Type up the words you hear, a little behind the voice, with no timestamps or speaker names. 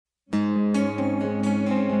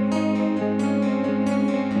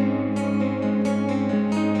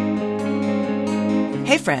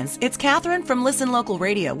Hey friends, it's Catherine from Listen Local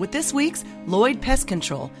Radio with this week's Lloyd Pest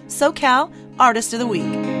Control SoCal Artist of the Week.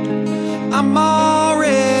 I'm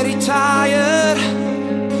already tired,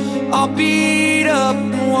 all beat up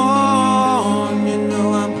and worn. You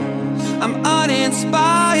know I'm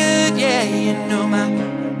uninspired. Yeah, you know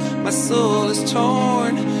my soul is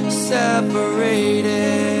torn, separated.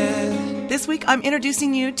 This week I'm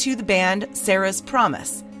introducing you to the band Sarah's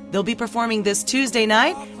Promise. They'll be performing this Tuesday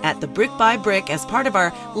night at the Brick by Brick as part of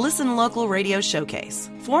our Listen Local Radio Showcase.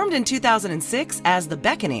 Formed in 2006 as The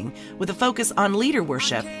Beckoning, with a focus on leader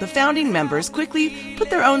worship, the founding members quickly put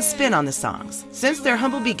their own spin on the songs. Since their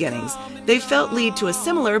humble beginnings, they've felt lead to a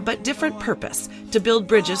similar but different purpose to build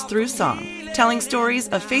bridges through song, telling stories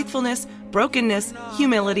of faithfulness, brokenness,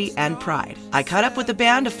 humility, and pride. I caught up with the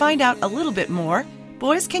band to find out a little bit more.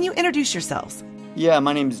 Boys, can you introduce yourselves? Yeah,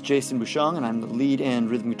 my name is Jason Bouchon, and I'm the lead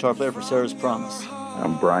and rhythm guitar player for Sarah's Promise.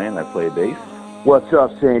 I'm Brian, I play bass. What's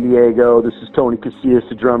up, San Diego? This is Tony Casillas,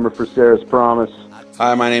 the drummer for Sarah's Promise.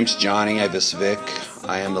 Hi, my name's Johnny Ivasvik.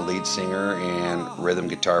 I am the lead singer and rhythm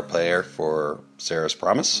guitar player for Sarah's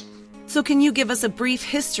Promise. So can you give us a brief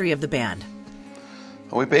history of the band?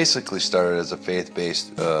 We basically started as a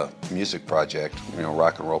faith-based music project,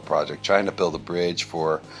 rock and roll project, trying to build a bridge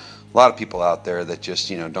for a lot of people out there that just,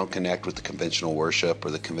 don't connect with the conventional worship or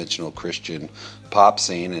the conventional Christian pop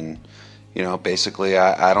scene. And, basically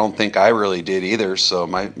I don't think I really did either. So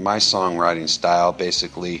my songwriting style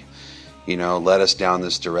basically, led us down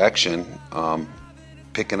this direction,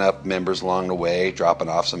 picking up members along the way, dropping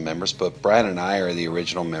off some members. But Brian and I are the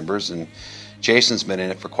original members, and Jason's been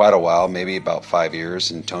in it for quite a while, maybe about 5 years,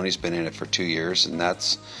 and Tony's been in it for 2 years, and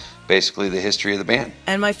that's basically the history of the band.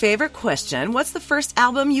 And my favorite question, what's the first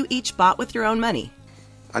album you each bought with your own money?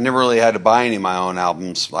 I never really had to buy any of my own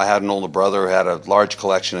albums. I had an older brother who had a large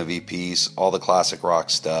collection of EPs, all the classic rock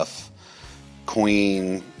stuff,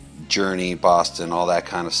 Queen, Journey, Boston, all that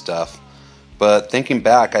kind of stuff. But thinking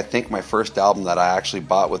back, I think my first album that I actually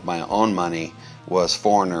bought with my own money was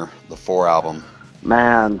Foreigner, the 4 album.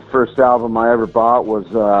 Man, first album I ever bought was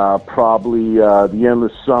probably The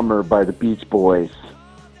Endless Summer by the Beach Boys.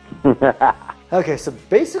 Okay, so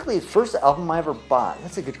basically the first album I ever bought,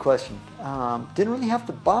 that's a good question. Didn't really have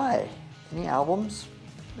to buy any albums,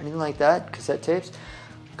 anything like that, cassette tapes,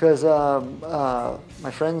 because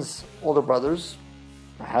my friends' older brothers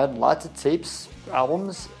had lots of tapes,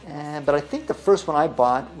 albums, but I think the first one I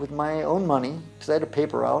bought with my own money, because I had a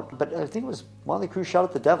paper out, but I think it was Motley Crue, Shout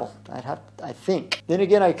at the Devil, I think. Then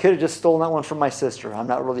again, I could have just stolen that one from my sister, I'm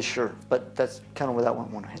not really sure, but that's kind of where that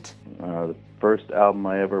one went. The first album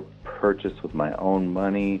I ever purchased with my own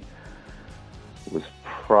money was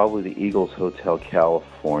probably the Eagles Hotel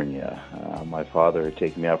California. My father had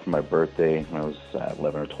taken me out for my birthday when I was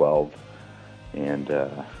 11 or 12, and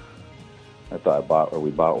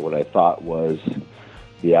we bought what I thought was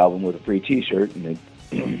the album with a free T-shirt, and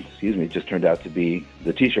it just turned out to be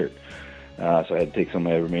the T-shirt. So I had to take some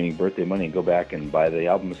of my remaining birthday money and go back and buy the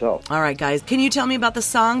album myself. All right, guys, can you tell me about the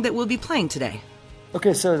song that we'll be playing today?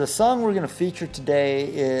 Okay, so the song we're going to feature today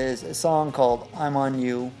is a song called I'm On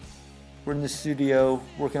You. We're in the studio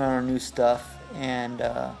working on our new stuff, and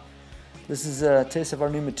this is a taste of our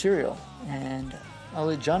new material. And I'll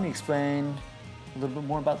let Johnny explain a little bit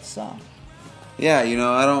more about the song. Yeah,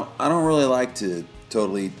 I don't really like to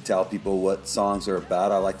totally tell people what songs are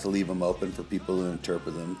about. I like to leave them open for people to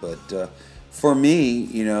interpret them. But for me,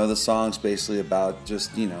 the song's basically about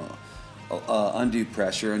just, undue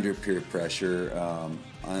pressure, under peer pressure,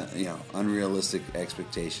 unrealistic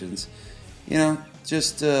expectations.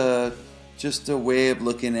 Just a way of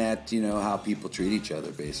looking at, how people treat each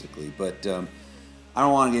other, basically. But I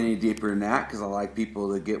don't want to get any deeper than that, because I like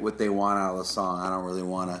people to get what they want out of the song. I don't really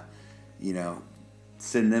want to,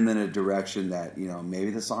 send them in a direction that, maybe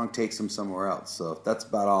the song takes them somewhere else. So that's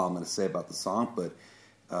about all I'm going to say about the song. But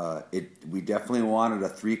we definitely wanted a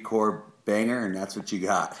 3-chord banger, and that's what you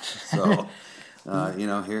got. So,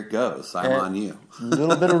 here it goes. I'm on you. A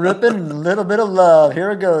little bit of ripping and a little bit of love.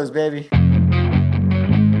 Here it goes, baby.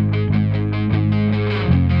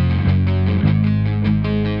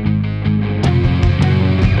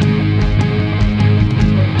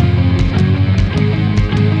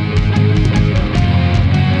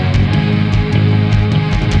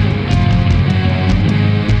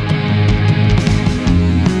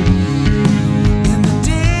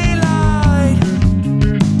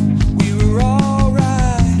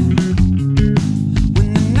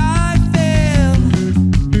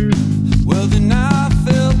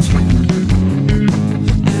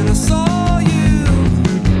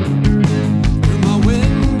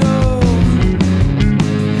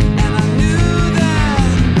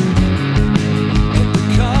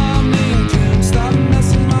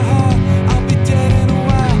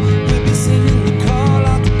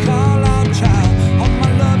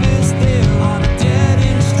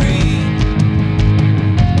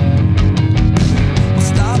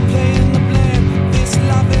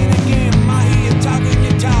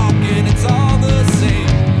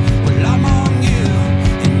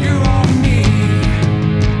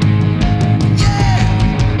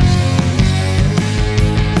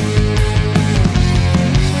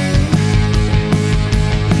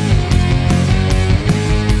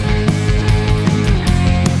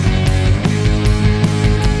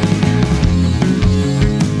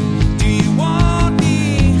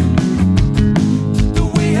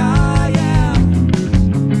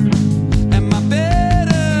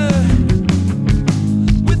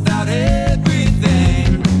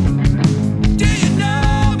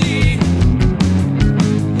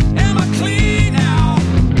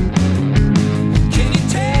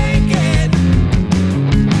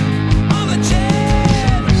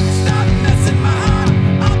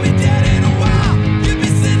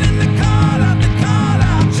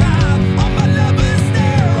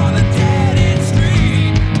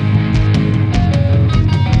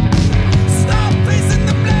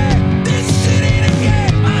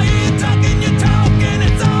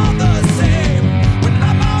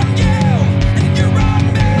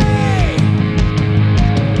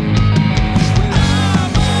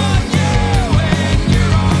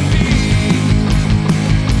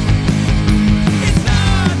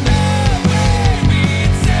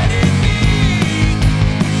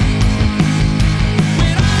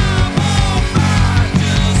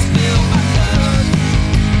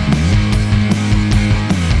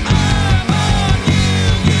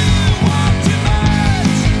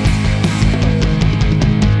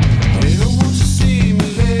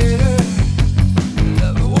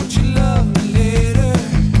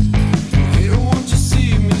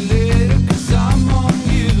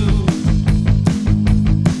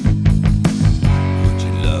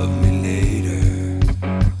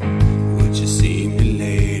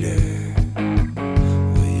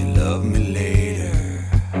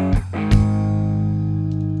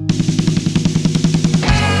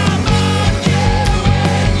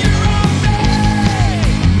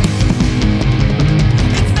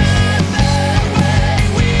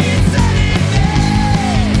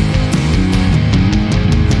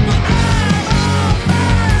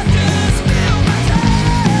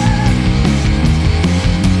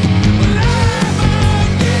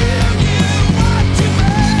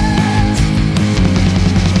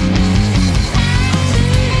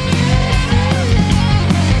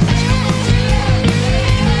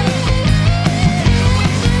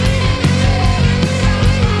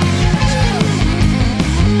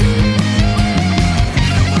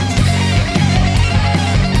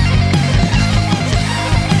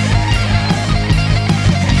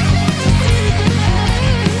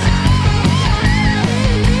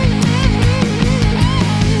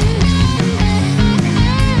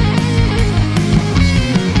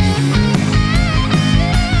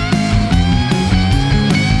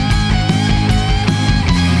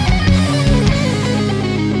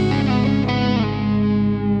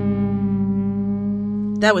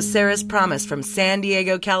 That was Sarah's Promise from San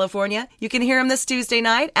Diego, California. You can hear him this Tuesday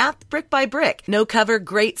night at Brick by Brick. No cover,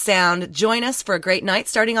 great sound. Join us for a great night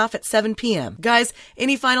starting off at 7 p.m. Guys,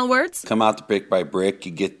 any final words? Come out to Brick by Brick.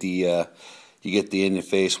 You get the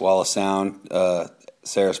in-your-face wall of sound,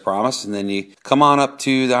 Sarah's Promise, and then you come on up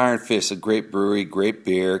to the Iron Fist, a great brewery, great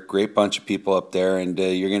beer, great bunch of people up there, and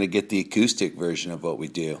you're going to get the acoustic version of what we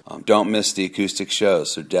do. Don't miss the acoustic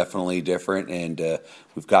shows. They're definitely different, and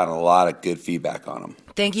we've gotten a lot of good feedback on them.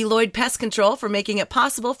 Thank you, Lloyd Pest Control, for making it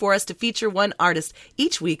possible for us to feature one artist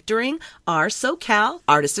each week during our SoCal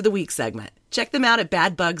Artist of the Week segment. Check them out at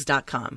badbugs.com.